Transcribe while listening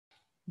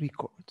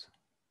record.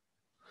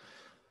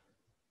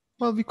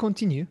 Well, we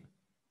continue.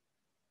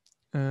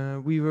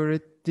 We were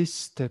at this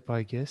step,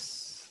 I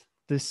guess.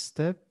 This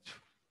step,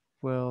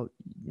 well,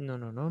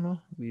 no.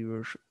 We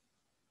were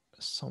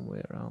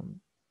somewhere around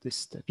this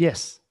step.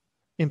 Yes,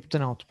 input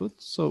and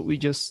output. So we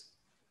just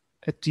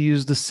had to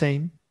use the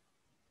same.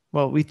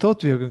 Well, we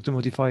thought we were going to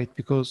modify it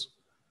because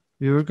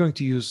we were going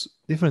to use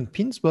different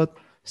pins, but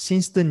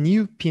since the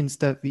new pins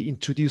that we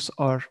introduce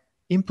are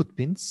input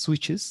pins,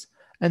 switches,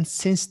 and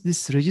since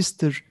this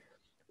register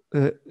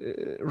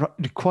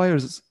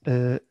requires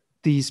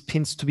these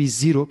pins to be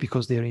 0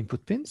 because they are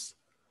input pins,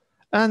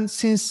 and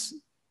since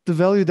the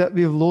value that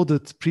we have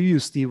loaded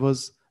previously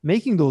was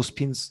making those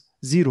pins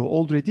 0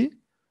 already,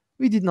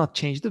 we did not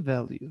change the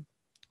value.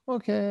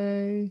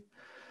 Okay.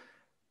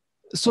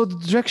 So the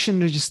direction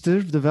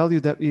register, the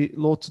value that we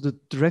load to the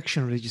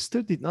direction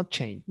register did not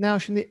change. Now,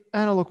 the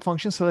analog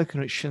function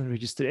selection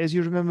register, as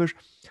you remember,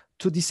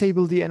 to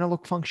disable the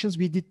analog functions,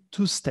 we did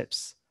 2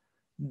 steps.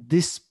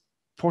 This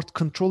port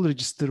control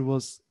register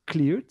was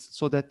cleared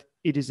so that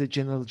it is a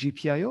general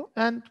GPIO.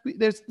 And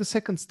there's the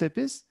second step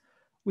is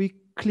we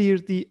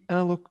cleared the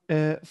analog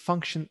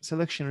function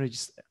selection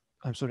register.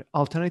 I'm sorry,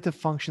 alternative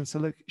function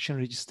selection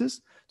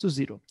registers to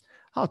 0.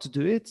 How to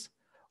do it?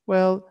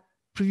 Well,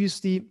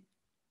 previously,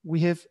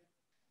 we have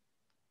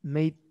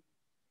made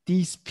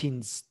these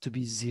pins to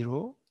be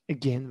 0.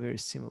 Again, very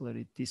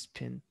similarly, this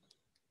pin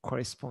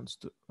corresponds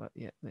to,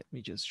 yeah, let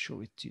me just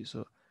show it to you.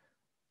 So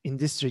in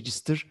this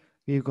register,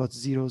 we've got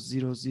 0,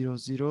 0, 0,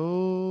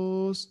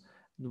 0s,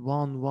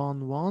 1,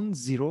 1, 1,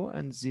 0,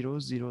 and 0,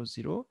 0,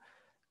 0.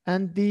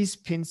 And these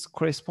pins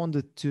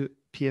corresponded to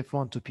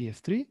PF1 to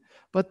PF3.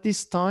 But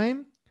this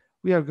time,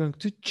 we are going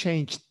to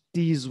change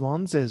these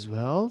ones as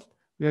well.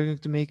 We are going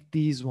to make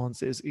these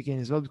ones again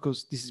as well,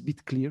 because this is a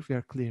bit clear. We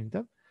are clearing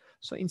them.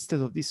 So instead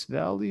of this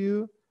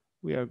value,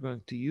 we are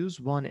going to use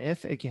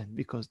 1F again,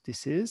 because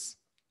this is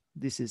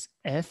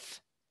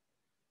F,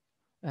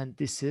 and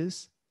this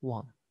is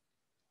 1.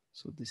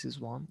 So this is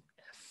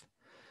 1F.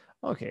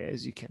 Okay,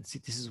 as you can see,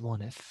 this is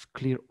 1F.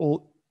 Clear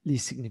all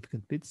least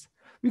significant bits.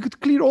 We could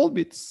clear all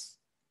bits.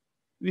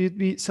 We'd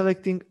be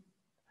deselecting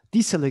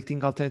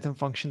alternative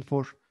function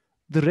for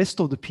the rest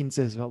of the pins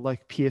as well,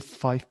 like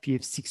PF5,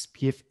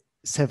 PF6,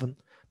 PF7,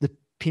 the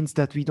pins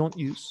that we don't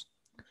use.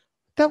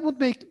 That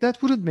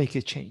wouldn't make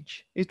a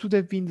change. It would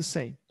have been the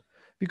same,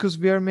 because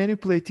we are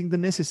manipulating the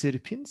necessary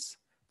pins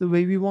the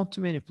way we want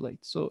to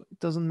manipulate. So it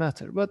doesn't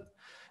matter. But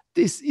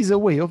this is a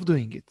way of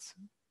doing it.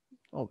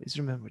 Always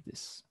remember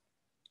this.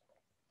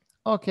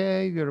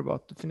 Okay, we're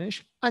about to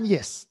finish. And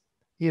yes,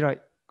 here I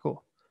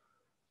go.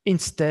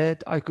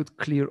 Instead, I could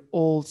clear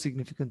all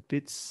significant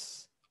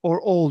bits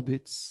or all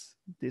bits.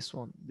 This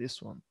one.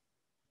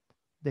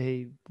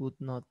 They would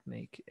not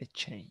make a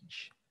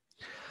change.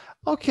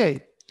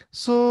 Okay,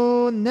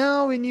 so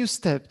now a new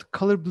step,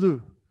 color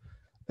blue.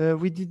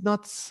 We did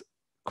not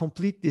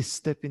complete this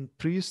step in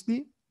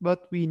previously,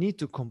 but we need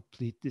to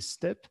complete this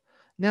step.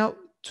 Now,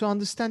 to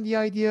understand the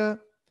idea,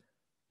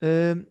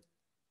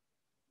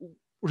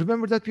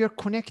 remember that we are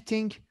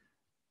connecting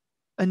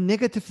a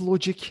negative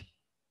logic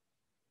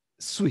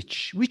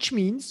switch, which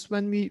means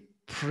when we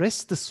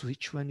press the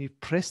switch,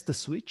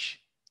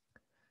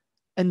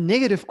 a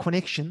negative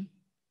connection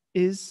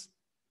is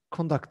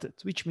conducted,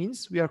 which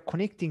means we are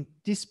connecting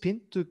this pin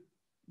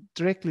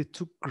directly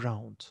to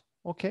ground.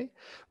 Okay,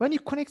 when you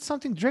connect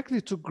something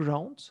directly to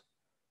ground,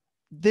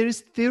 there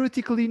is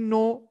theoretically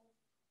no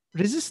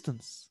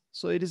resistance.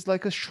 So it is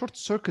like a short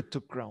circuit to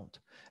ground.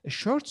 A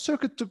short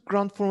circuit to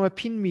ground from a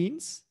pin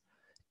means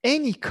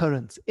any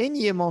current,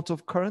 any amount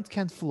of current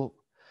can flow.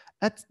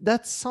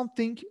 That's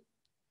something,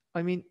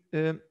 I mean,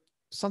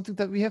 something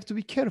that we have to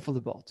be careful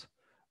about,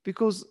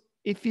 because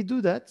if we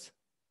do that,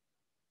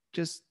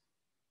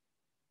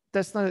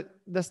 that's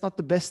not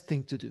the best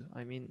thing to do.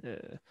 I mean,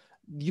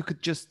 you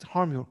could just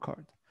harm your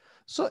card.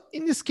 So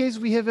in this case,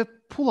 we have a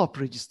pull-up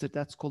register.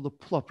 That's called a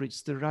pull-up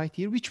register right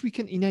here, which we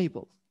can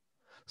enable.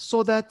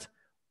 So that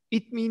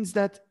it means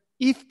that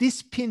if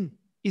this pin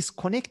is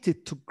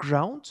connected to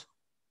ground,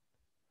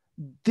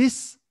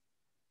 this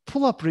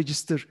pull-up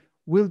register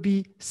will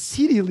be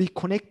serially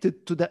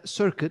connected to that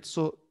circuit.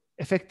 So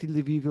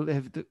effectively, we will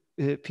have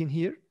the pin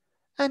here,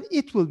 and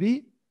it will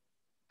be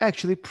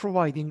actually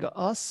providing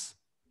us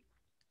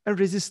a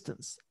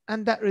resistance,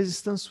 and that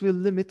resistance will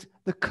limit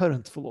the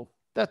current flow.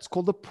 That's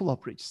called the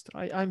pull-up register.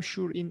 I'm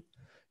sure in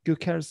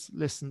Göker's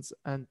lessons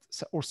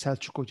or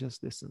Selçuk Hoca's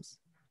lessons,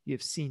 you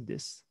have seen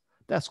this.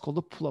 That's called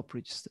the pull-up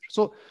register.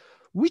 So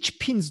which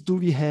pins do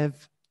we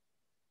have?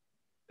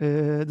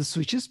 The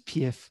switches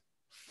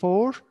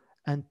PF4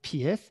 and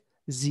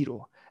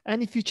PF0.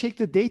 And if you check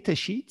the data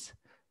sheet,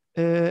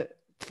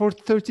 for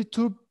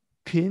 32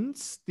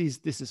 pins,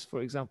 this is,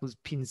 for example,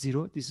 pin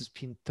 0, this is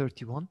pin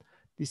 31,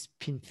 this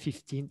pin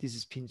 15, this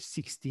is pin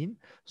 16.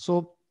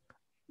 So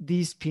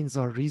these pins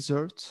are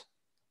reserved.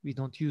 We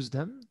don't use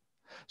them.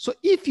 So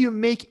if you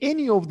make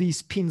any of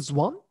these pins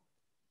 1,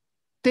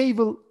 they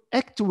will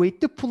activate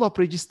the pull-up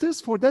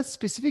registers for that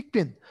specific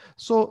pin.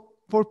 So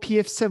for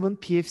PF7,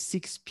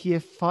 PF6,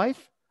 PF5,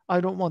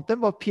 I don't want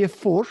them, but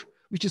PF4,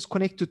 which is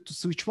connected to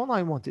switch 1,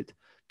 I want it.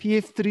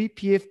 PF3,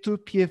 PF2,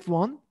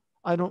 PF1,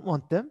 I don't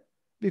want them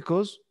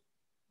because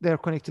they're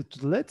connected to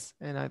the LEDs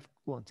and I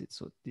want it.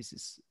 So this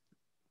is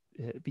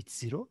bit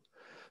 0.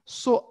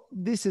 So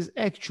this is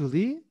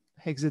actually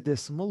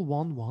hexadecimal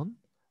 11.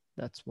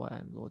 That's why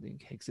I'm loading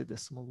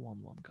hexadecimal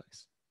 11,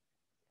 guys.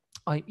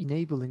 I'm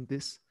enabling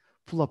this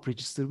pull-up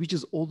register, which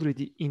is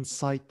already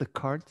inside the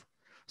card,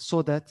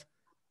 so that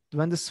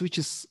when the switch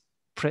is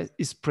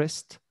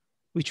pressed,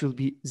 which will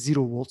be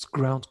 0 volts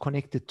ground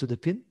connected to the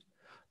pin,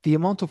 the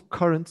amount of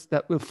current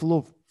that will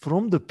flow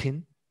from the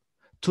pin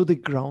to the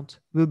ground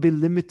will be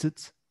limited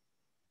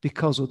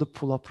because of the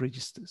pull-up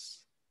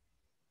registers.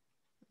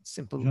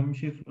 Simple. Hocam bir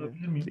şey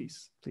sorabilir miyim?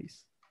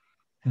 Please.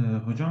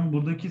 Hocam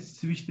buradaki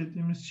switch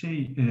dediğimiz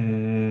şey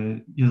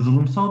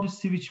yazılımsal bir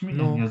switch mi?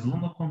 No. Yani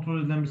yazılımla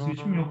kontrol edilen bir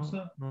switch mi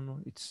yoksa? No,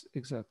 it's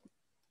exactly.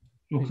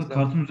 Yoksa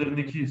kartın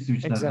üzerindeki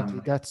switchlerden Exactly,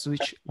 mi? that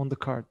switch on the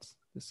card.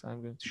 Yes,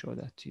 I'm going to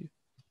show that to you.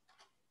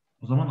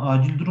 O zaman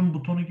acil durum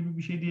butonu gibi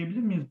bir şey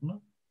diyebilir miyiz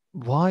buna?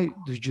 Why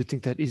do you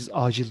think that is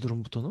acil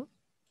durum butonu?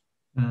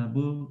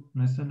 Bu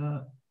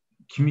mesela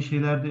kimi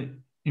şeylerde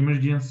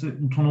emergency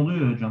buton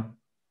oluyor ya hocam.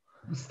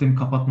 Sistemi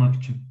kapatmak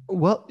için.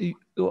 Well,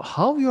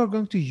 how you are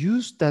going to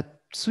use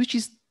that switch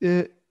is,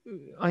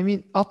 I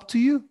mean, up to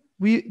you.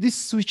 This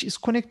switch is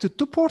connected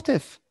to port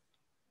F.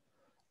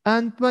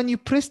 And when you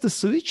press the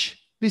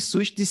switch,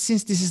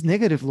 since this is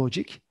negative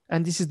logic,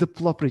 and this is the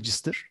pull-up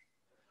register,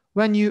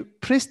 when you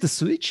press the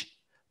switch,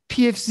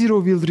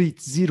 PF0 will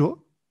read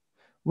 0.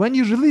 When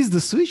you release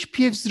the switch,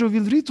 PF0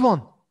 will read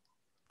 1.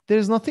 There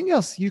is nothing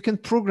else. You can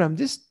program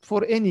this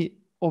for any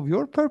of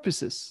your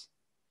purposes.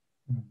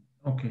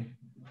 Okay.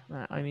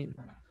 I mean,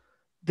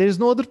 there is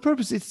no other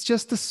purpose. It's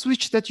just a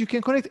switch that you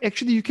can connect.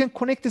 Actually, you can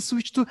connect the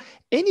switch to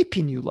any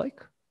pin you like.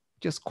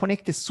 Just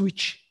connect the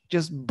switch.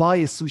 Just buy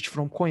a switch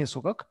from Konya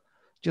Sokak.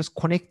 Just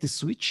connect the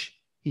switch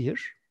here.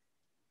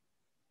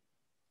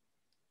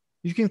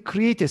 You can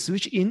create a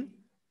switch in,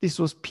 this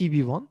was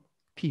PB1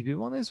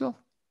 as well.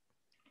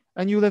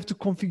 And you'll have to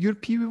configure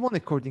PB1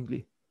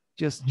 accordingly.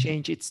 Just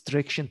change its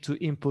direction to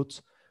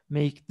input,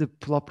 make the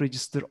pull-up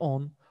register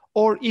on.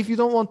 Or if you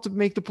don't want to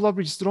make the pull-up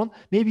register on,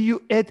 maybe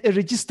you add a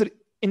register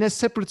in a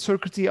separate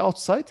circuitry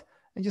outside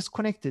and just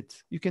connect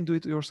it. You can do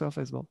it yourself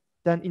as well.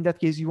 Then in that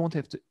case, you won't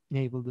have to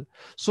enable the.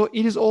 So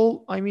it is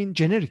all, I mean,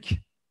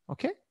 generic.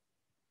 Okay?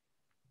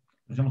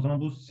 Hocam o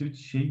zaman bu switch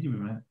şey gibi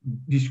mi?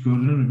 Hiç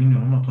gördünüz mü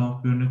bilmiyorum ama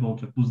tuhaf bir örnek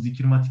olacak. Bu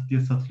zikirmatik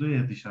diye satılıyor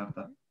ya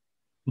dışarıda.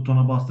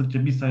 Butona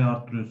bastıkça bir sayı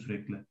arttırıyor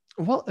sürekli.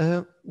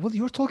 Well,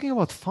 you're talking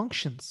about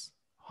functions.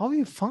 How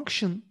you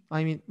function,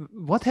 I mean,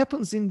 what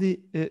happens in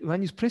the,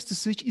 when you press the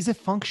switch is a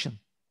function.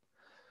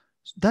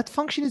 That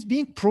function is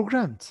being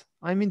programmed.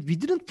 I mean, we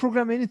didn't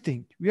program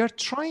anything. We are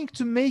trying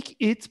to make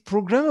it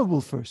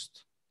programmable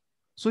first.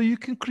 So you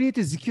can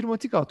create a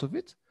zikirmatik out of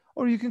it,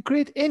 or you can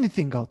create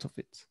anything out of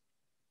it.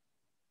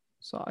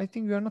 So I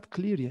think we are not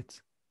clear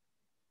yet.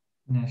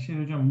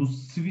 Yani hocam bu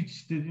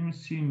switch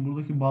dediğimiz şeyin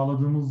buradaki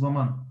bağladığımız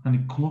zaman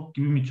hani clock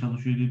gibi mi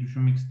çalışıyor diye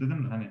düşünmek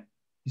istedim de hani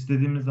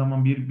istediğimiz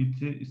zaman bir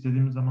biti,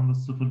 istediğimiz zaman da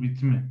 0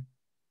 biti mi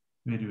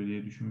veriyor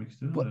diye düşünmek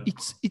istedim But de.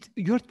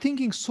 you're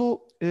thinking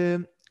so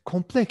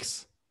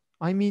complex.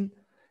 I mean,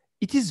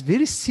 it is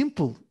very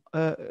simple.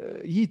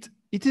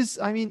 It is,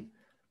 I mean,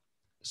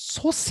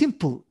 so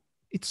simple.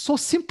 It's so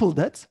simple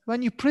that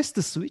when you press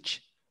the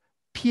switch,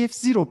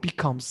 PF0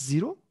 becomes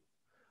 0.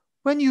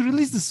 When you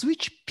release the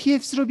switch,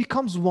 PF0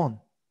 becomes 1.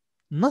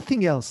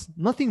 Nothing else,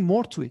 nothing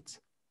more to it.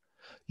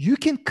 You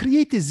can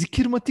create a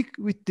zikirmatik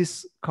with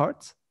this card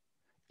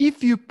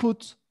if you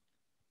put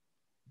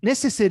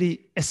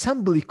necessary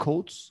assembly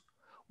codes,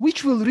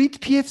 which will read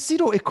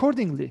PF0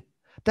 accordingly.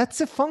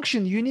 That's a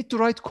function. You need to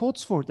write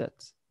codes for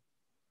that.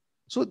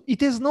 So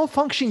it has no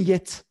function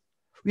yet.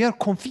 We are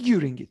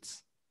configuring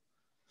it.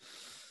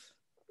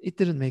 It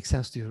didn't make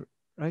sense to you,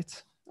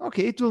 right?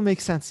 Okay, it will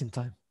make sense in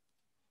time.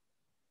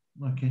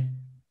 Okay.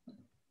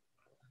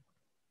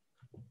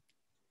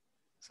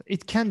 So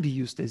it can be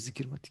used as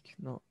zikirmatik.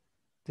 No,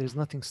 there's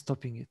nothing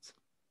stopping it.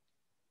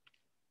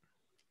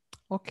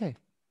 Okay.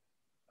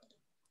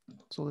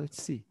 So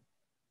let's see.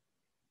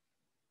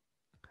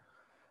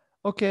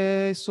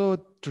 Okay, so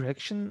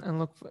direction,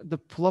 unlock the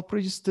pull-up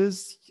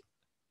registers,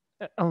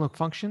 unlock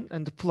function,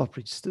 and the pull-up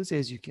registers,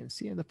 as you can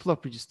see, and the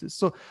pull-up registers.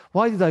 So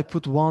why did I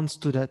put ones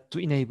to that to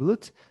enable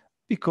it?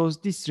 Because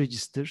this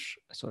register,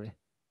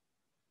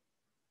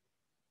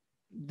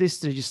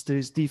 this register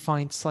is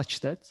defined such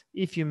that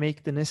if you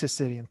make the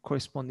necessary and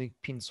corresponding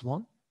pins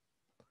 1,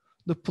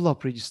 the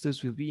pull-up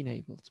registers will be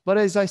enabled. But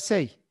as I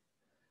say,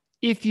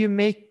 if you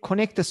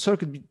connect a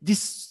circuit,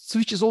 this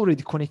switch is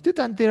already connected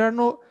and there are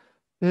no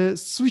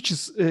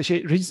resistors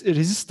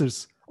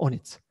on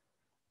it.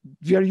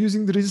 We are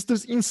using the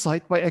resistors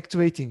inside by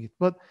activating it.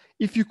 But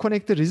if you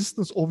connect the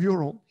resistance of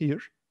your own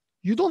here,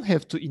 you don't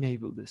have to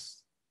enable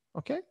this.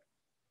 Okay?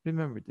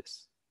 Remember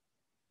this.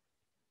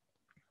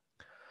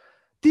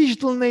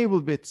 Digital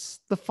enable bits,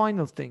 the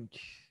final thing.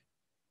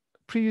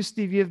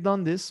 Previously, we have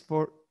done this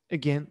for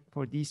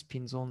these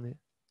pins only.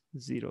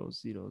 0,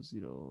 0,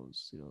 0,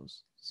 0,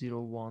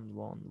 0, 1,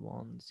 1,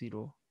 1,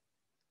 0,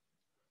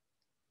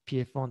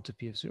 PF1 to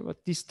PF0.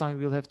 But this time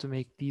we'll have to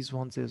make these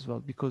ones as well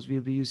because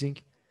we'll be using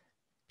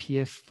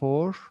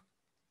PF4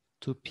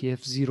 to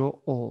PF0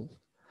 all.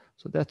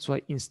 So that's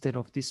why instead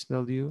of this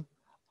value,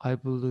 I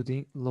will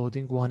be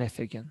loading 1F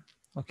again.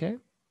 Okay?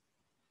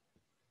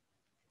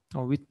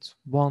 Or with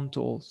 1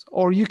 to all.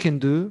 Or you can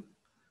do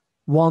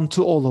 1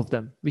 to all of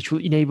them, which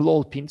will enable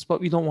all pins, but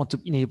we don't want to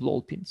enable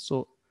all pins.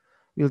 So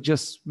we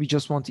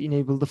just want to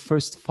enable the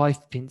first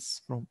 5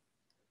 pins from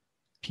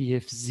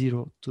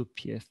PF0 to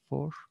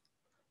PF4.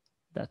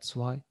 That's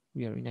why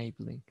we are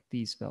enabling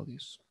these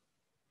values.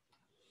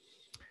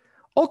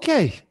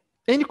 Okay.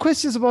 Any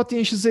questions about the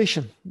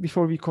initialization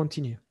before we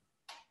continue?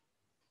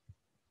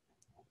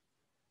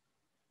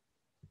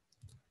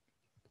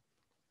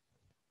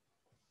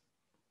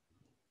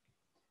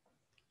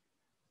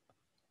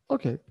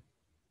 Okay.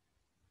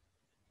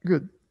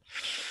 Good.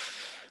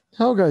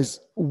 Now, guys,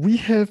 we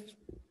have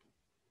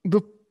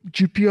the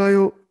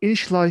GPIO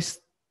initialized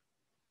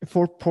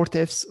for port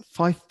F's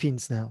 5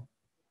 pins now.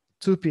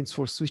 2 pins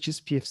for switches,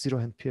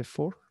 PF0 and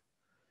PF4.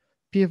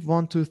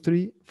 PF1, 2,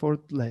 3 for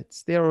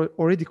LEDs. They are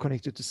already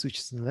connected to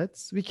switches and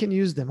LEDs. We can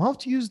use them. How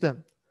to use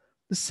them?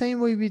 The same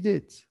way we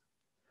did.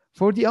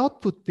 For the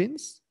output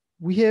pins,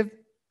 we have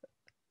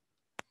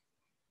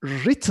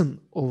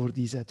written over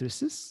these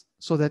addresses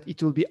so that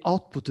it will be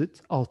outputted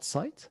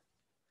outside.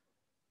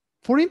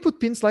 For input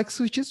pins like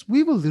switches,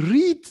 we will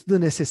read the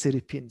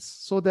necessary pins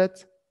so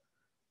that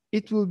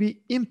it will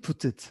be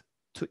inputted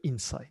to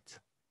inside.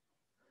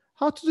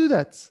 How to do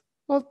that?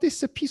 Well, this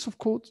is a piece of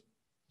code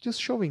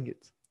just showing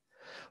it.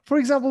 For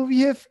example,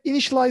 we have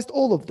initialized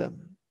all of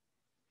them.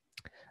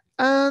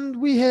 And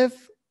we have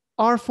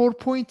R4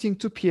 pointing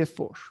to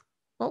PF4.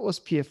 What was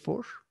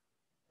PF4?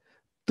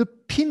 The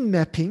pin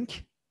mapping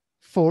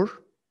for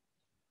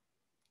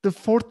the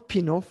 4th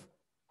pin of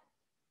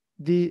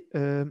the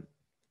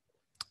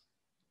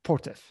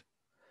port F.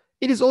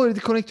 It is already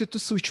connected to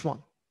switch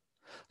 1.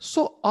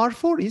 So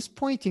R4 is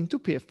pointing to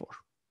PF4.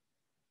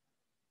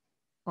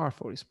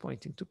 R4 is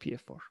pointing to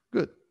PF4.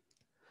 Good.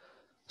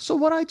 So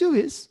what I do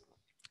is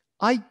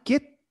I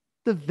get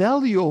the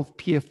value of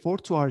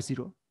PF4 to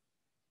R0.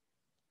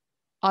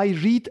 I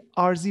read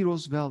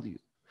R0's value.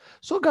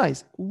 So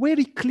guys,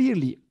 very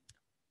clearly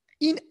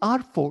in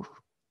R4,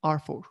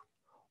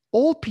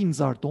 all pins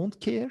are don't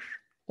care.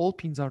 All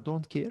pins are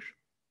don't care.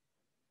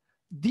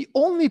 The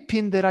only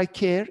pin that I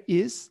care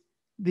is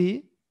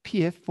the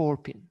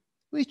PF4 pin,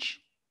 which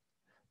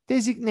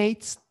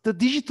designates the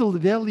digital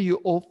value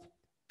of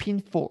pin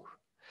 4.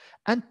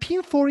 And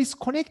pin 4 is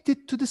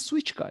connected to the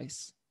switch,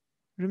 guys.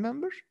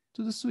 Remember?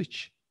 To the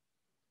switch.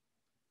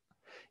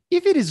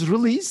 If it is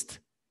released,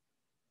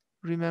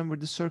 remember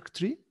the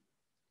circuitry.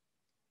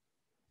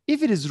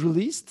 If it is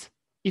released,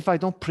 if I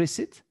don't press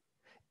it,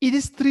 it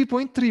is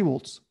 3.3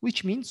 volts,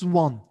 which means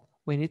 1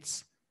 when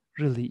it's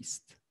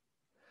released.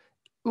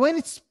 When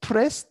it's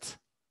pressed,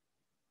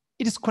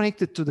 it is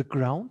connected to the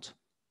ground.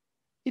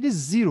 It is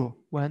 0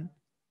 when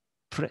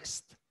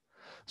pressed.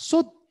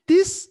 So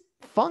this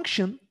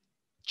function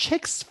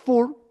checks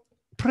for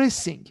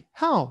pressing.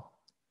 How?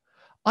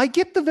 I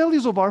get the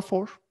values of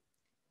R4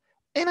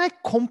 and I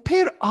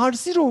compare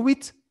R0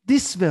 with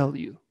this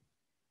value.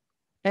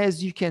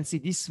 As you can see,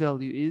 this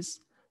value is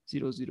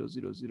 0, 0,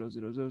 0, 0,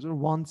 0, 0, 0,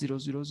 1, 0,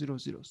 0, 0,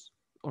 0,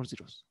 or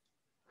zeros.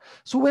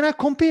 So when I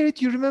compare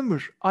it, you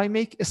remember, I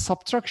make a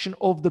subtraction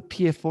of the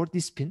PF4,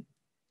 this pin.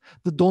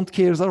 The don't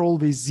cares are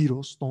always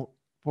zeros, don't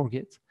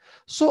forget.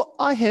 So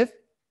I have,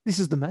 this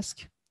is the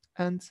mask,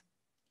 and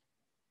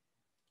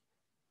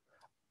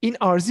in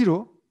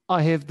R0,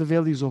 I have the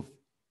values of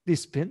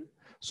this pin.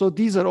 So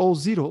these are all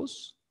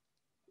zeros.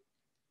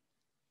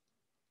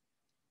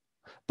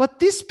 But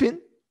this pin,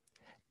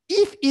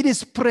 if it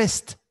is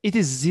pressed, it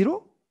is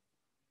 0.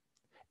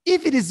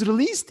 If it is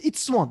released,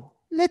 it's 1.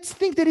 Let's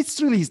think that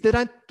it's released, that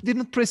I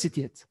didn't press it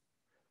yet.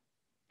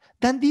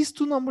 Then these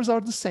two numbers are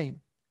the same.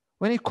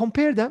 When I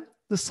compare them,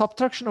 the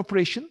subtraction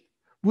operation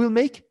will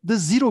make the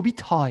 0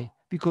 bit high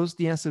because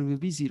the answer will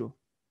be 0.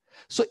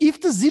 So if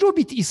the 0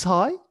 bit is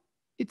high,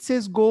 it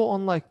says go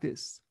on like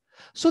this.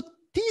 So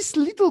this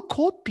little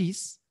code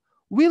piece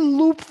will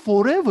loop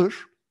forever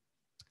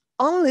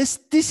unless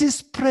this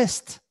is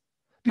pressed.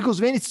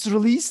 Because when it's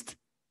released,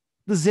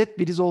 the Z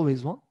bit is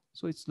always 1.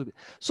 So it's looping.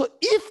 So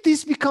if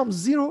this becomes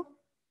 0,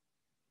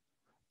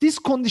 this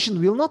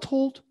condition will not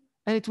hold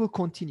and it will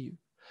continue.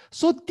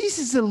 So this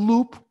is a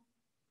loop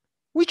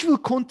which will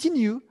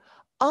continue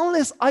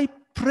unless I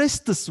press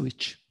the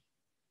switch.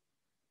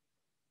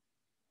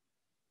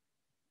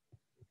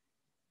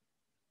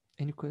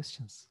 Any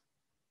questions?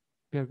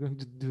 We are going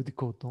to do the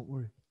code, don't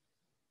worry.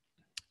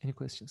 Any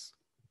questions?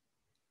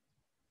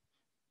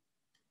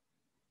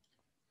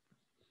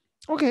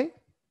 Okay.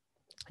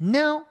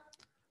 Now,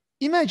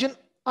 imagine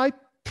I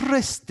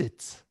pressed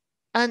it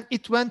and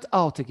it went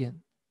out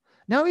again.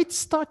 Now it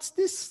starts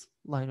this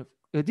line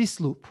of this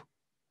loop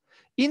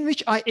in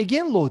which I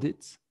again load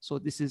it. So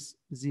this is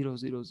 0,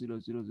 0, 0,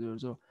 0, 0,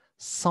 0,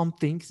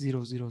 something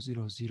 0, 0,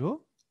 0,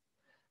 0.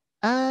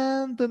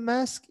 and the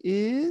mask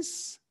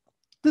is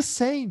the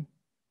same.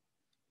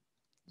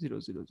 0,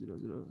 0, 0,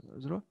 0,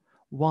 0,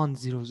 1,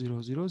 0,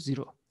 0, 0,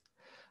 0.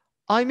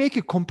 I make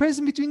a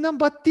comparison between them,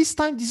 but this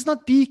time this is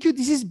not BEQ,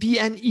 this is B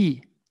and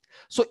E.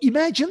 So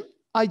imagine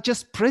I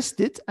just pressed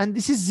it and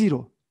this is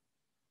 0.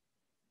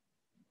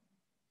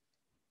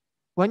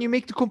 When you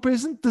make the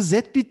comparison, the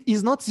Z bit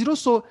is not 0.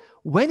 So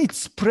when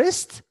it's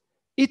pressed,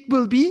 it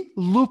will be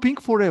looping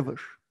forever.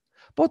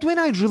 But when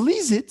I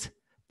release it,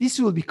 this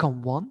will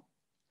become 1.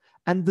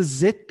 And the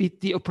Z bit,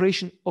 the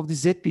operation of the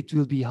Z bit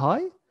will be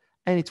high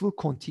and it will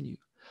continue.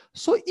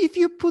 So if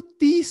you put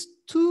these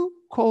two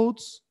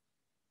codes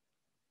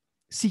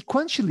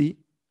sequentially,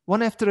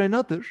 one after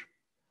another,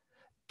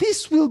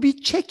 this will be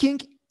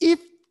checking if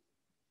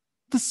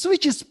the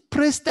switch is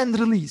pressed and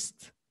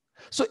released.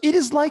 So it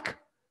is like,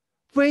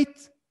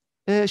 press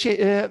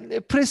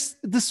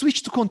the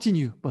switch to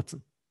continue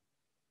button.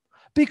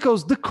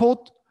 Because the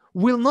code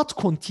will not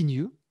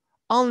continue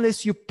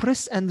unless you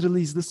press and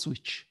release the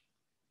switch.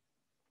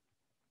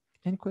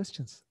 Any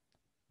questions?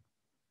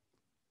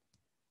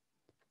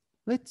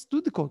 Let's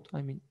do the code.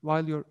 I mean,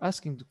 while you're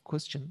asking the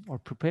question or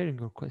preparing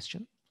your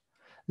question,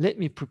 let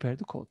me prepare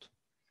the code.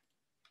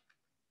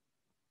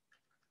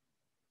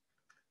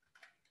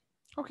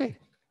 Okay,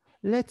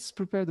 let's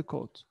prepare the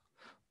code.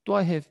 Do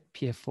I have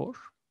PF4?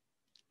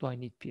 Do I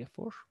need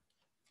PF4?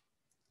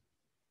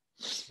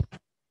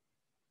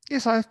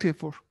 Yes, I have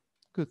PF4.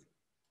 Good.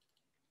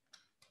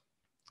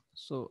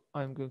 So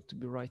I'm going to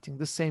be writing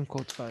the same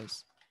code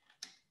files.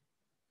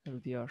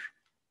 LDR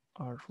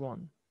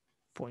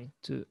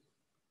R1.2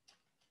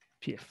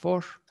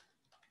 PF4.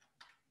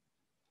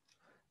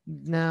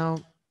 Now,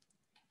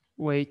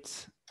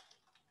 wait,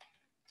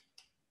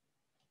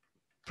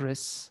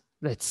 press,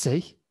 let's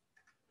say,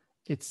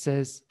 it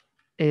says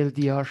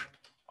LDR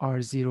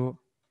R0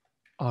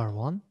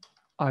 R1.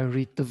 I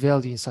read the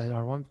value inside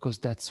R1 because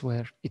that's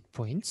where it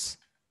points.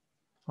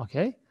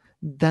 Okay.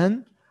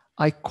 Then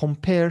I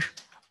compare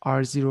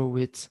R0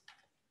 with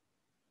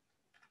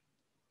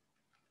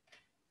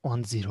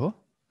 10.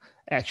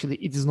 Actually,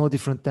 it is no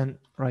different than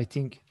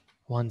writing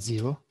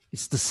 10.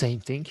 It's the same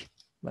thing,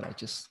 but I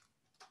just...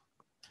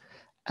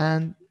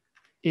 And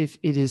if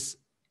it is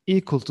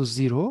equal to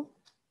 0,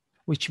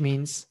 which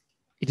means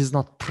it is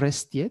not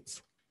pressed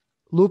yet,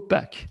 loop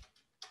back.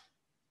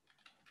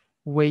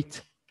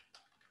 Wait,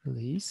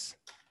 release,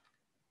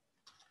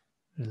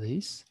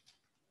 release,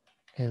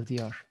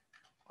 LDR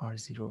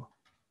R0,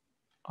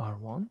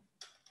 R1.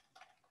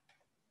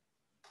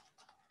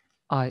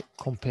 I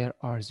compare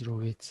R0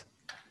 with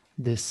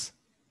this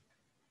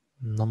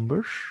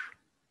number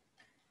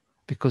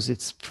because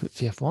it's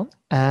PF1,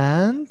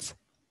 and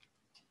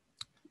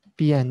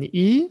B and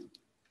E,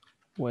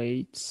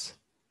 wait,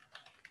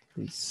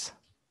 please.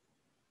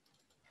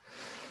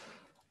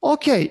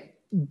 Okay,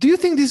 do you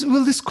think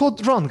this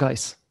code run,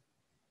 guys?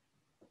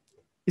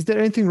 Is there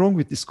anything wrong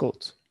with this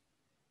code?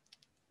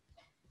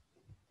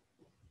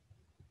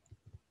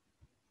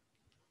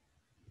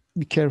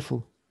 Be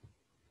careful.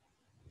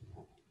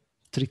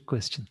 Trick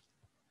question.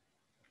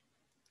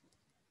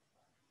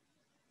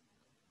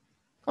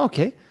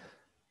 Okay,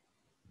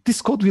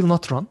 this code will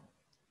not run.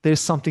 There's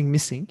something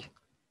missing.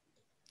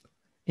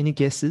 Any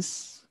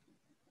guesses?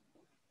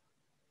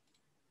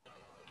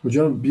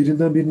 Hocam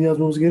birinden birini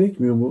yazmamız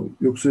gerekmiyor mu?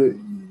 Yoksa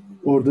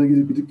orada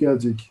gidip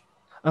gelecek.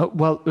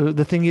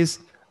 The thing is,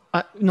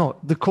 no,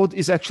 the code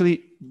is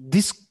actually,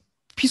 this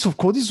piece of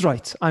code is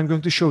right. I'm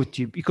going to show it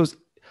to you because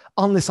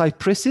unless I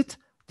press it,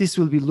 this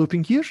will be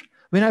looping here.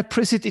 When I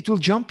press it, it will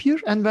jump here.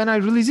 And when I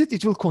release it,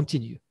 it will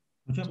continue.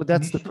 Hocam, so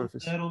that's the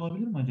purpose. Değer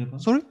olabilir mi acaba?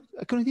 Sorry,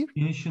 I couldn't hear.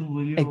 Initial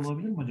value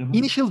olabilir mi acaba?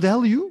 Initial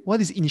value?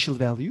 What is initial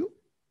value?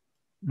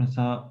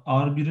 Mesela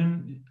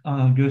R1'in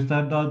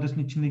gösterdiği adresin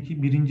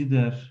içindeki birinci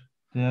değer.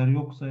 Değer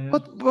yoksa eğer...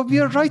 But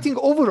we are writing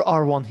over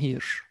R1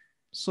 here.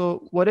 So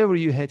whatever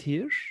you had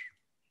here,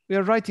 we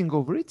are writing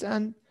over it.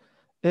 And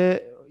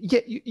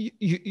yeah,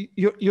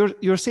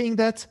 you're saying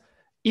that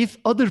if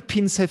other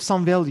pins have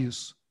some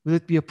values, will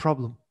it be a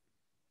problem?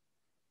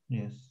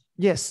 Yes.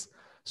 Yes.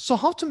 So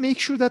how to make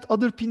sure that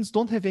other pins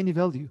don't have any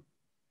value?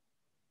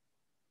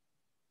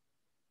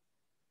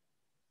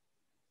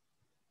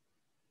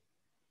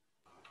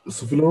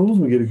 Sıfırlamamız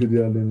mı gerekiyor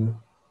diğerlerini?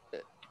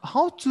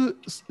 How to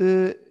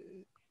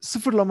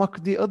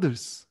sıfırlamak the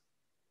others?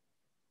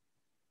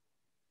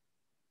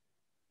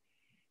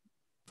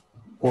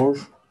 Or?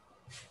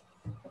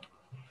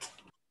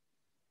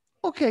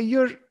 Okay,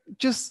 you're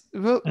just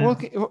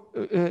walking.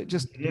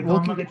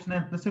 Rakamların hepsini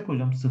eklesek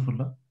hocam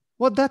sıfırla.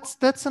 Well,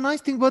 that's a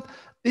nice thing, but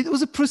it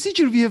was a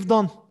procedure we have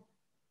done.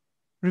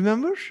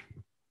 Remember?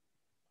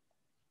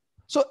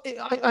 So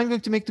I'm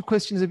going to make the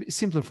questions a bit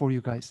simpler for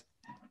you guys.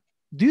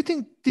 Do you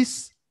think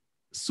this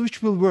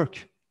switch will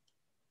work?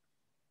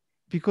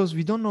 Because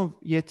we don't know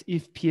yet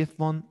if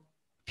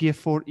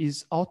PF4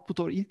 is output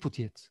or input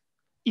yet.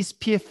 Is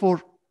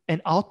PF4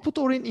 an output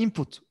or an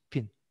input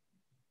pin?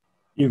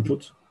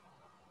 Input.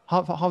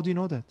 How do you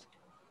know that?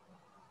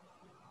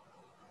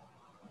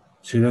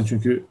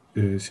 Çünkü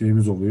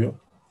şeyimiz oluyor.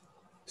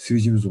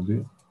 Switch'imiz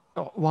oluyor.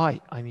 Why?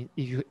 I mean,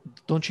 if you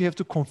don't you have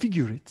to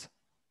configure it?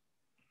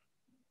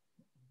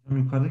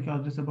 Yukarıdaki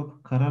adrese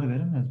bakıp karar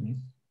veremez miyiz?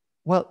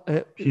 Well,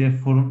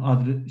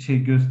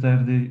 PF4'un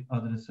gösterdiği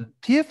adresi.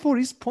 PF4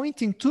 is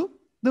pointing to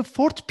the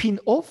fourth pin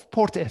of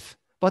port F,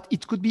 but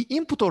it could be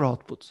input or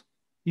output.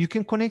 You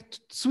can connect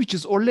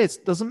switches or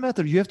LEDs, doesn't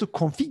matter. You have to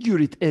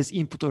configure it as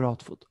input or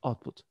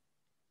output.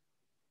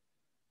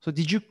 So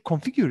did you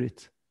configure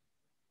it?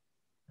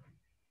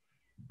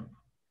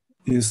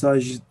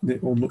 Sadece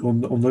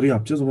onları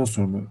yapacağız ondan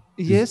sonra.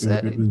 Yes.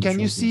 Can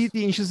you see the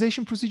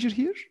initialization procedure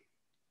here?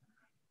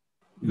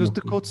 Because Yok.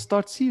 the code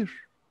starts here.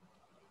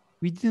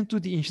 We didn't do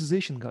the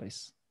initialization,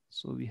 guys.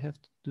 So we have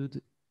to do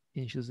the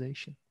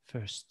initialization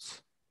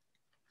first.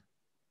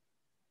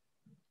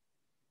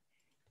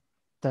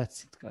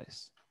 That's it,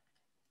 guys.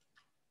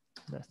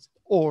 That's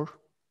it. Or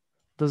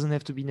doesn't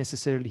have to be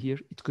necessarily here.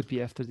 It could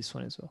be after this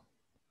one as well.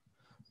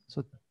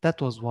 So that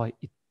was why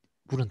it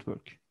wouldn't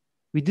work.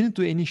 We didn't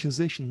do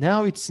initialization.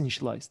 Now it's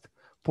initialized.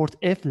 Port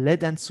F,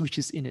 LED, and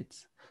switches in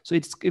it. So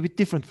it's a bit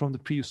different from the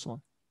previous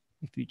one.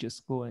 If we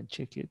just go and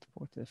check it,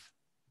 port F.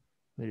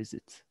 Where is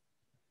it?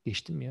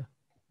 Geçtim ya.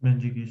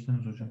 Bence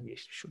geçtiniz hocam.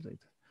 Geçtim,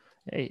 şuradaydı.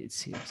 Hey,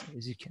 it's here. So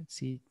as you can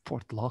see,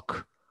 port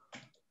lock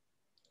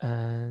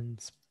and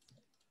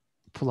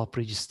pull up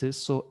registers.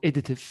 So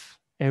additive,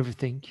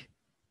 everything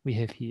we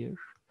have here.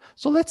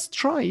 So let's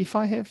try if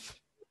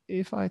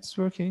it's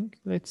working.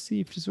 Let's see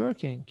if it's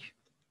working.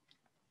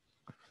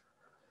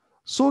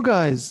 So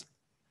guys,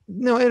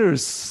 no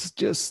errors.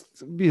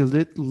 Just build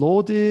it,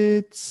 load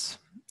it.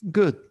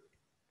 Good.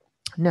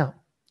 Now,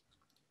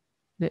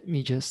 let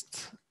me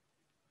just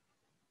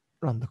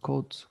run the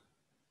code.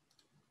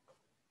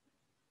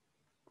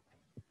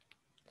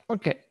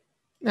 Okay.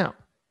 Now,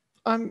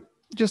 I'm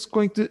just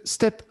going to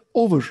step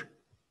over,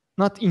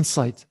 not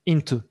inside,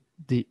 into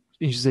the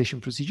initialization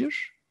procedure.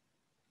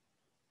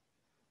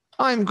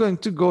 I'm going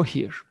to go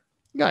here.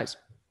 Guys,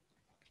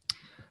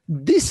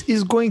 this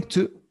is going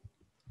to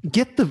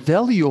get the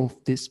value of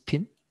this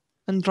pin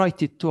and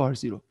write it to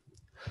R0.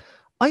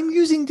 I'm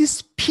using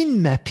this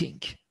pin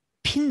mapping.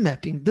 Pin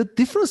mapping. The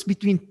difference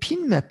between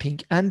pin mapping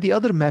and the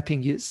other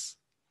mapping is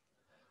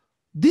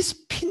this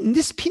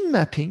pin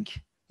mapping,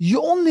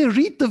 you only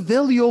read the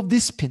value of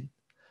this pin.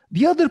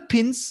 The other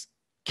pins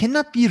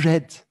cannot be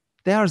read.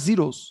 They are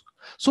zeros.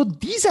 So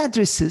these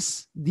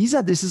addresses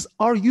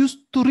are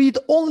used to read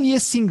only a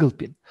single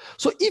pin.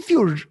 So if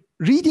you're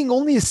reading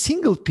only a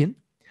single pin,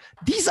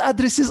 these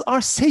addresses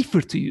are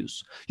safer to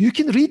use. You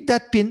can read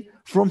that pin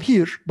from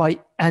here by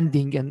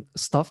ANDing and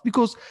stuff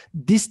because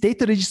this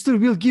data register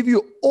will give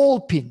you all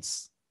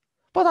pins.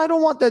 But I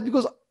don't want that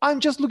because I'm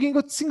just looking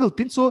at single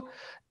pin. So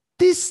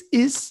this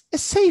is a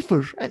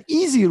safer and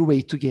easier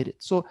way to get it.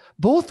 So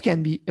both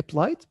can be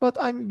applied, but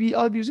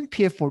I'll be using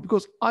PF4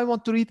 because I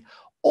want to read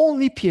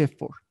only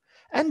PF4.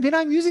 And when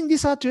I'm using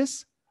this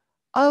address,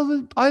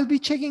 I'll be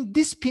checking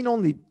this pin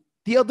only.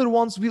 The other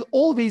ones will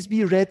always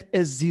be read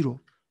as 0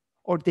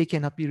 or they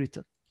cannot be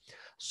written.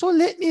 So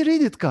let me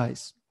read it,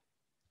 guys.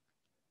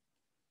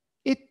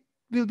 It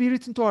will be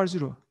written to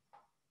R0.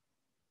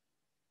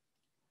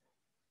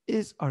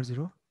 Is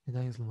R0?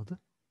 Neden yazılmadı?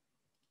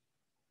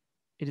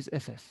 It is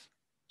FF.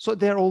 So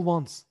they're all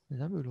ones.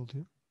 Neden böyle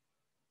oluyor?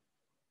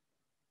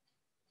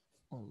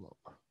 Allah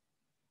Allah.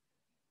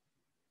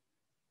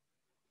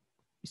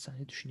 Bir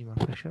saniye düşüneyim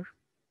arkadaşlar.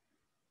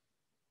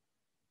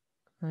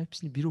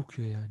 Hepsini bir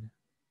okuyor yani.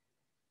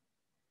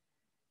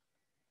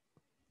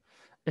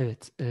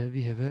 Evet,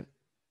 we have a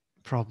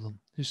problem.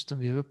 Houston,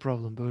 we have a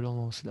problem. Böyle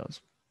olmaması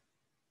lazım.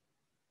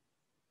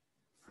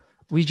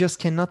 We just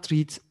cannot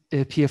read a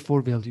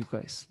PF4 value,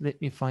 guys.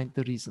 Let me find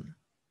the reason.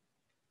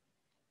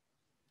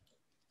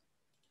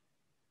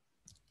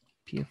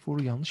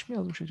 PF4'u yanlış mı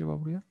yazmış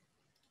acaba buraya?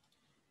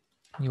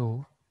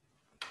 Yo.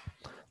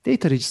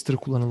 Data register'ı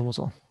kullanalım o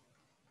zaman.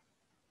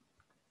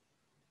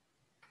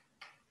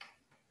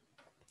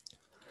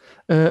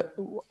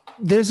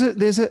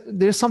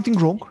 There's something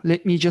wrong.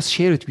 Let me just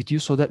share it with you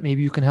so that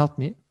maybe you can help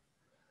me.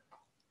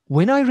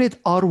 When I read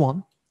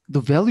R1,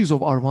 the values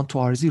of R1 to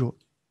R0,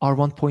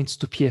 R1 points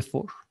to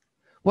PF4.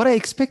 What I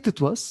expected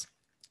was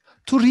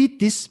to read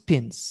these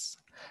pins.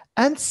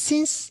 And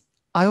since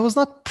I was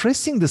not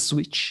pressing the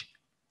switch,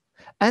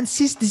 and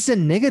since this is a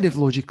negative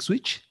logic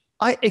switch,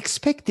 I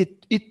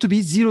expected it to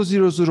be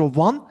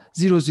 0001,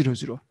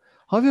 000.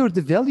 However,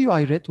 the value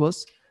I read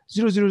was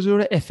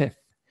 000FF.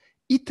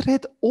 It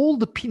read all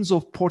the pins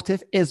of port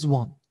F as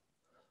 1.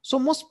 So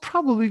most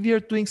probably we are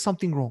doing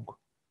something wrong.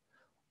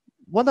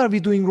 What are we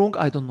doing wrong?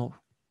 I don't know.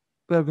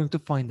 We are going to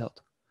find out.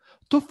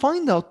 To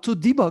find out, to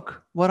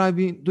debug what I've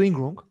been doing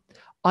wrong,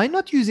 I'm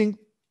not using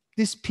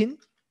this pin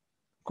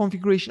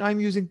configuration. I'm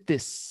using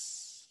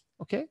this,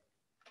 okay?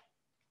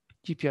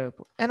 GPIO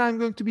port. And I'm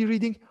going to be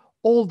reading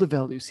all the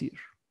values here.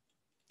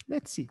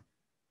 Let's see.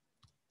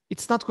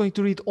 It's not going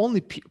to read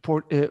only pin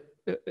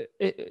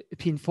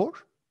 4,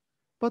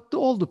 but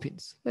all the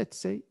pins. Let's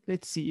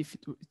see if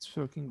it's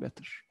working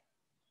better.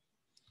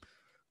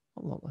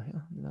 Allah Allah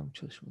ya. Neden bu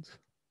çalışmadı?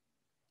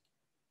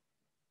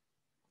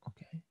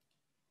 Okay.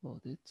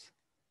 Load it.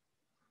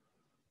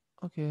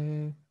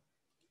 Okay.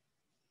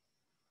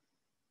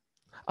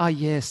 Ah,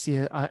 yes,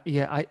 yeah,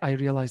 I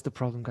realized the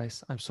problem,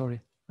 guys. I'm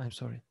sorry. I'm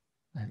sorry.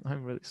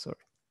 I'm really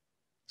sorry.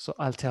 So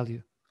I'll tell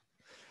you.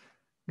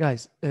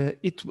 Guys,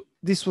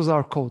 this was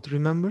our code,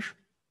 remember?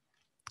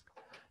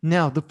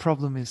 Now the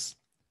problem is,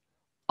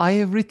 I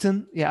have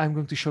written, yeah, I'm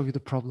going to show you the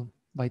problem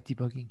by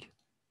debugging.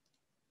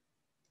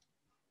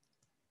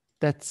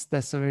 That's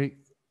a very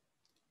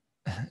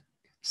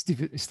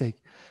stupid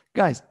mistake.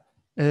 Guys,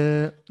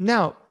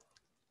 now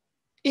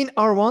in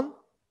R1,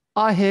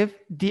 I have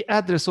the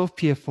address of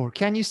PF4.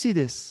 Can you see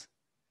this?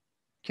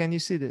 Can you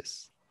see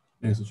this?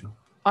 Evet hocam.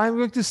 I'm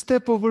going to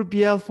step over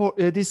BL for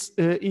this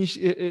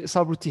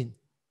subroutine.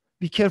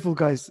 Be careful,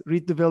 guys.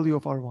 Read the value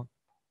of R1.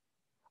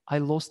 I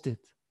lost it.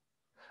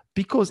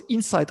 Because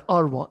inside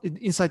R1,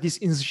 inside this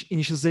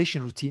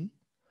initialization routine,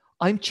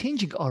 I'm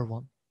changing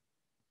R1.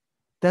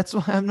 That's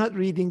why I'm not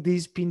reading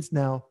these pins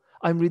now.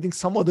 I'm reading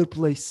some other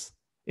place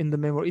in the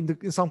memory,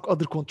 in some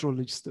other control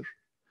register.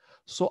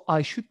 So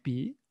I should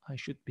be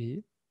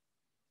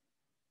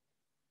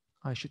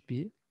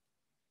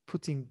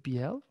putting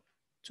BL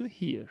to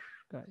here,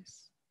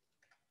 guys.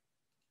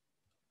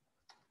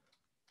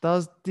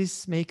 Does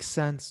this make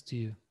sense to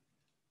you?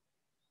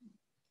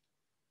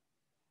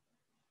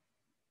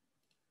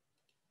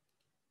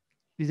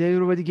 Did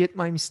everybody get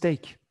my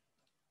mistake?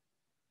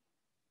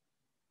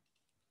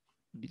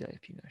 Bir daha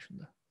yapayım ya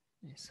şunda.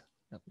 Neyse,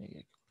 yapmaya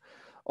gerek yok.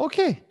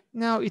 Okay,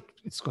 now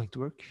it's going to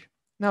work.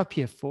 Now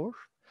PF4.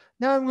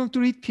 Now I'm going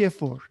to read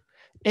PF4.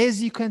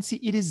 As you can see,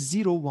 it is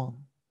 0, 1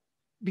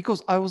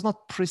 because I was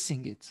not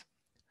pressing it.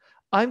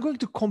 I'm going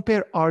to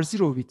compare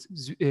R0 with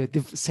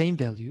the same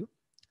value.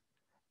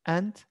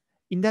 And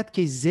in that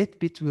case, Z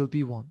bit will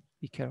be 1.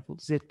 Be careful,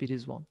 Z bit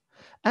is 1.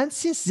 And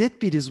since Z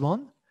bit is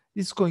 1,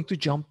 it's going to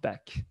jump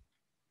back.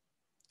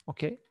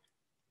 Okay,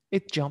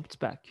 it jumped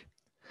back.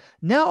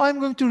 Now I'm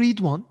going to read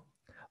 1,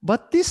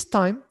 but this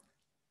time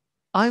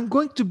I'm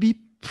going to be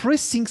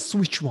pressing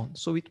switch 1.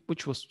 So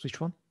which was switch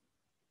 1?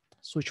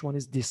 Switch 1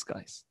 is this,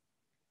 guys.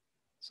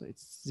 So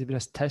it's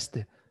biraz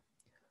tersti.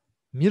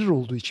 Mirror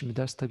olduğu için mi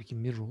ders? Tabii ki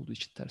mirror olduğu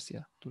için ters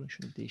ya. Durun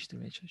şunu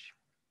değiştirmeye çalışayım.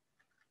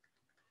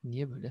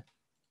 Niye böyle?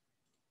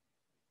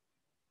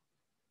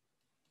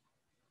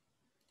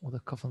 O da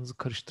kafanızı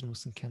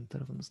karıştırmasın kendi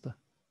tarafınızda.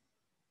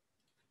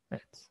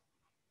 Evet.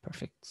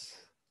 Perfect.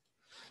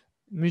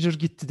 Mirror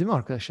gitti değil mi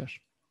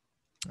arkadaşlar?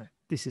 Evet.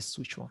 This is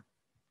switch 1.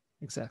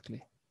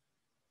 Exactly.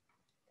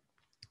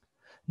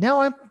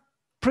 Now I'm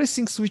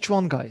pressing switch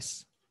 1,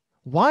 guys.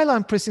 While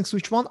I'm pressing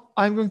switch 1,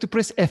 I'm going to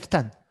press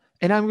F10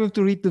 and I'm going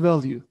to read the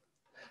value.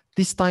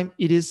 This time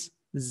it is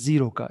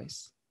 0,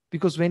 guys,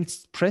 because when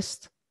it's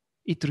pressed,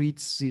 it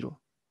reads 0.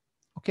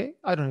 Okay,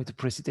 I don't have to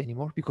press it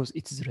anymore because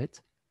it is red.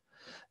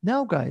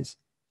 Now, guys,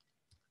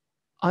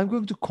 I'm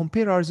going to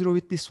compare R0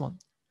 with this one.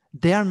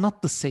 They are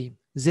not the same.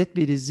 Z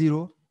bit is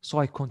 0, so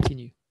I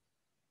continue.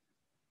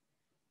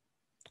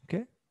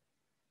 Okay.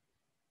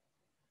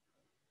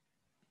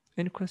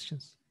 Any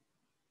questions?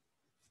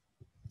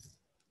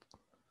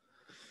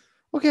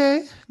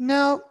 Okay,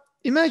 now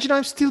imagine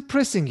I'm still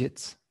pressing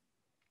it.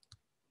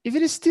 If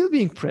it is still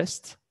being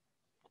pressed,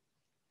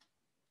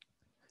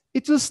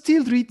 it will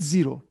still read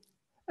 0.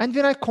 And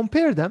when I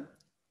compare them,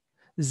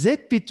 Z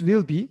bit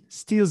will be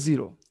still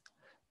 0.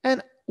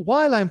 And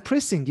while I'm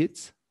pressing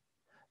it,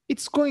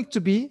 it's going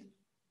to be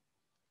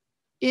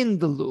in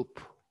the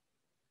loop,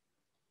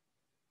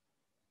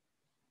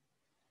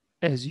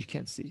 as you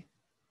can see.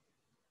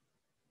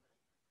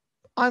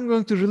 I'm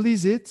going to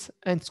release it,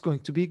 and it's going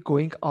to be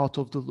going out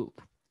of the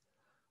loop.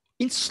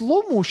 In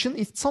slow motion,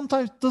 it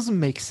sometimes doesn't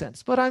make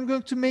sense, but I'm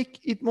going to make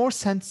it more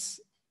sense,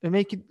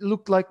 make it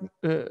look like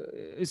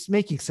it's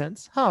making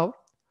sense. How?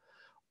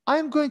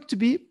 I'm going to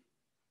be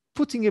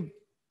putting a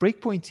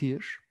breakpoint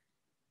here.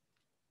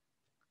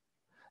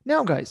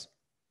 Now, guys,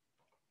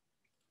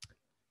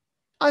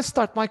 I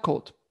start my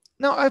code.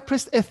 Now I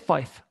pressed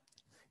F5.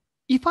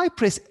 If I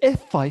press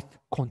F5,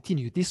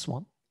 continue this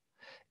one,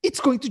 it's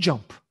going to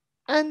jump.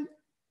 And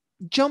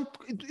jump,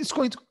 it's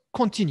going to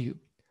continue.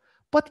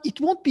 But it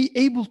won't be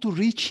able to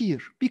reach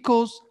here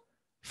because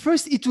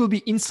first it will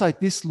be inside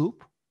this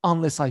loop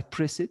unless I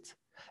press it.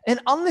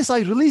 And unless I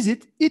release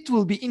it, it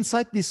will be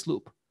inside this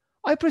loop.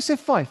 I press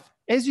F5.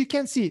 As you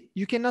can see,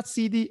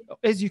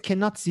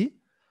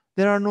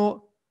 there are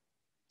no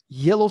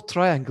yellow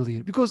triangle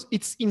here because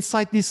it's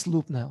inside this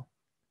loop now.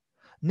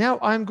 Now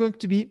I'm going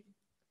to be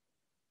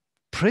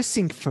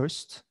pressing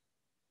first.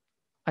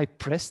 I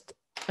pressed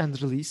and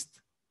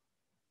released.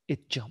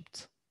 It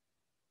jumped.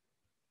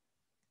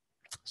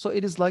 So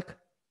it is like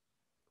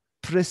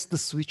press the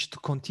switch to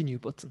continue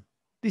button.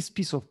 This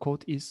piece of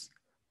code is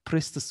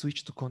press the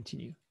switch to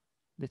continue.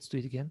 Let's do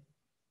it again.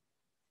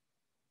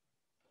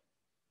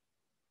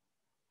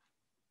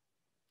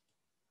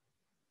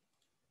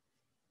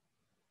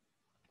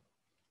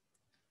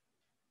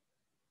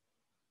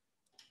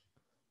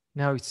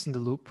 Now it's in the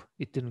loop.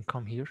 It didn't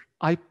come here.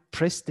 I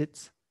pressed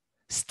it,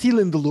 still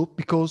in the loop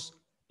because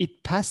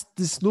it passed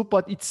this loop,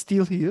 but it's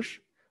still here.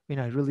 When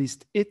I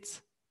released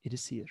it, it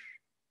is here.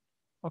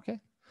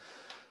 Okay.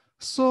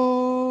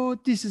 So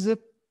this is a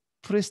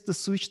press the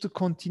switch to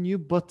continue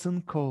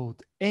button code.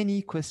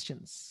 Any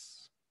questions?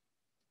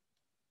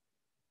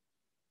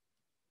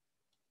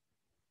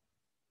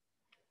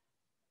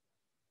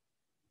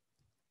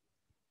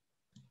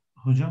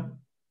 Hocam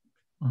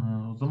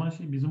o zaman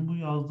bizim bu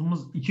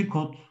yazdığımız iki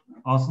kod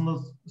aslında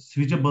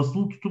switch'e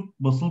basılı tutup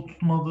basılı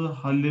tutmadığı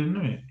hallerini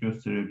mi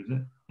gösteriyor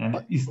bize?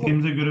 Yani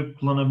isteğimize göre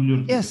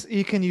kullanabiliyoruz. Yes,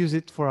 you can use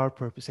it for our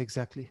purpose,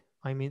 exactly.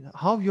 I mean,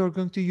 how you're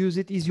going to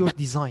use it is your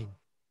design.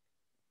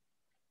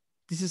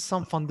 This is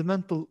some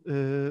fundamental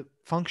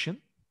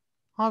function.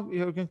 How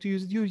you're going to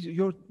use it, use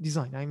your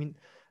design. I mean,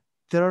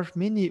 there are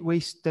many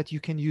ways that you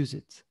can use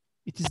it.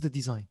 It is the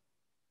design.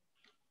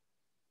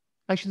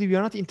 Actually, we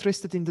are not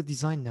interested in the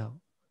design now,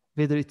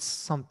 whether it's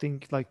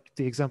something like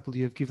the example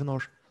you have given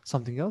or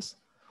something else.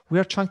 We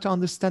are trying to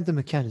understand the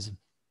mechanism.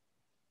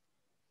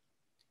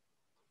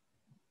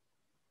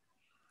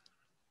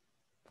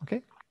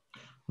 Okay?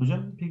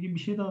 Hocam peki bir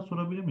şey daha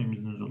sorabilir miyim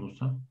izniniz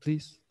olursa?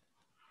 Please.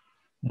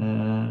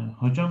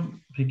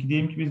 Hocam peki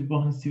diyelim ki biz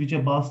bu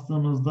switch'e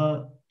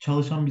bastığımızda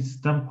çalışan bir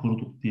sistem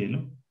kurduk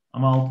diyelim.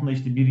 Ama altında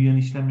işte bir yan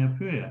işlem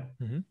yapıyor ya.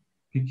 Hı-hı.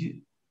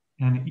 Peki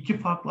yani iki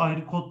farklı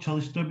ayrı kod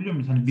çalıştırabiliyor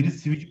muyuz? Hani biri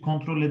switch'i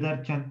kontrol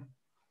ederken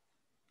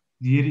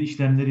diğeri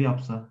işlemleri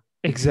yapsa.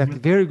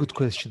 Exactly. Very good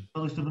question.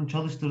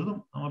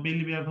 Çalıştırdım ama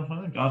belli bir yerden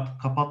sonra dedim ki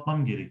artık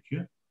kapatmam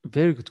gerekiyor.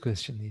 Very good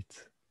question, Nate.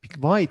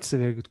 Why it's a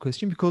very good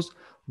question? Because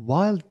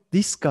while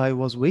this guy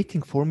was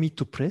waiting for me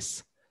to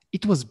press,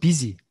 it was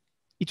busy.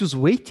 It was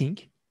waiting,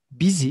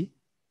 busy,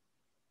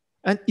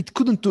 and it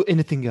couldn't do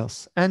anything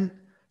else. And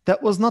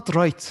that was not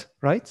right,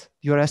 right?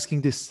 You're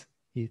asking this,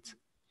 Nate.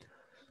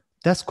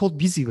 That's called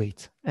busy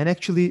wait. And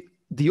actually,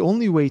 the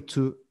only way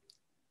to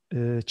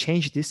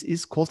change this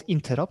is called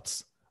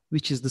interrupts,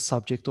 which is the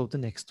subject of the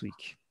next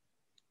week.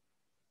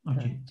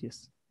 Okay. And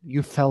yes,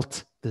 you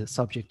felt the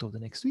subject of the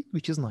next week,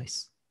 which is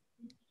nice.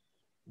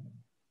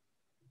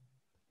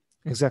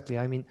 Exactly.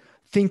 I mean,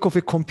 think of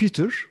a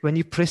computer. When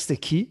you press the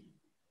key,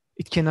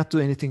 it cannot do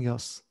anything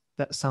else.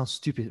 That sounds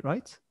stupid,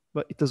 right?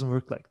 But it doesn't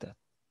work like that.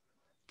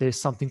 There's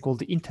something called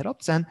the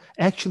interrupts, and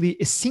actually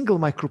a single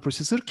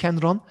microprocessor can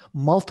run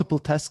multiple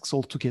tasks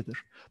all together.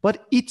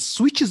 But it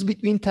switches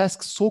between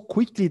tasks so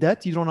quickly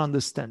that you don't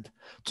understand.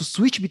 To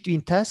switch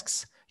between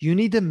tasks, you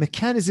need a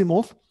mechanism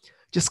of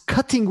just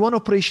cutting one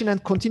operation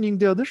and continuing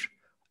the other,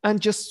 and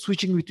just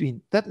switching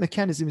between. That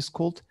mechanism is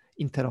called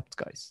interrupt,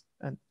 guys.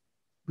 And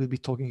we'll be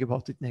talking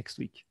about it next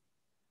week.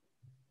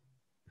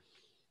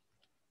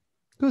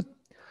 Good.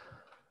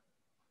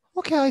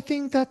 Okay, I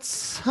think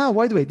that's,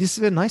 by the way, this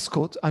is a nice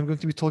code I'm going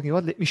to be talking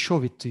about. Let me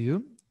show it to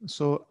you.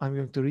 So I'm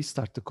going to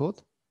restart the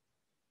code.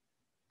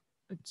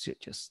 I'm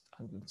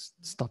going to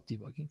stop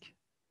debugging.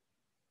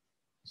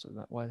 So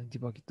that while I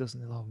debug, it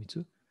doesn't allow me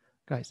to.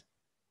 Guys,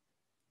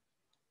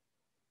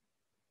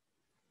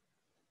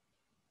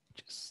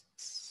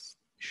 just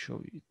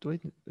show you.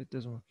 It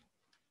doesn't work.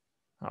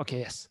 Okay,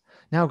 yes.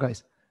 Now,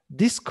 guys,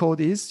 this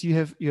code is, you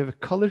have a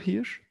color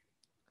here,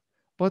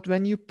 but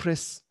when you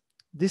press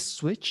this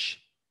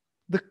switch,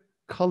 the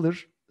color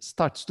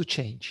starts to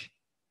change.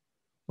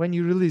 When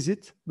you release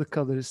it, the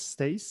color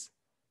stays.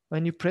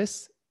 When you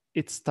press,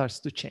 it starts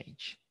to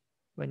change.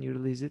 When you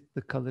release it,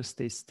 the color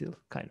stays still,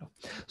 kind of.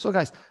 So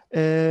guys,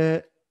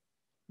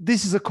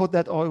 this is a code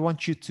that I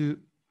want you to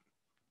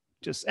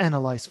just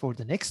analyze for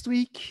the next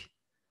week.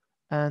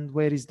 And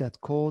where is that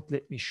code?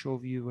 Let me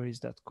show you where is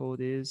that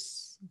code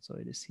is. So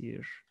it is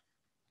here.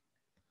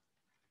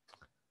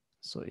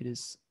 So it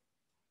is,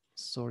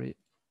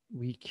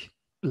 week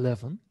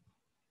 11.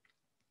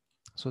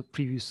 So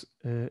previous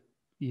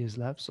year's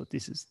lab. So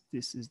this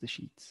is the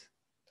sheet.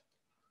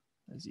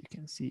 As you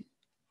can see,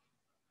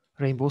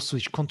 rainbow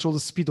switch, control the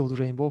speed of the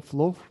rainbow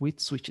flow with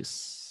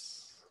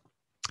switches.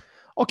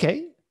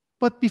 Okay,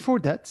 but before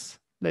that,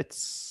 let's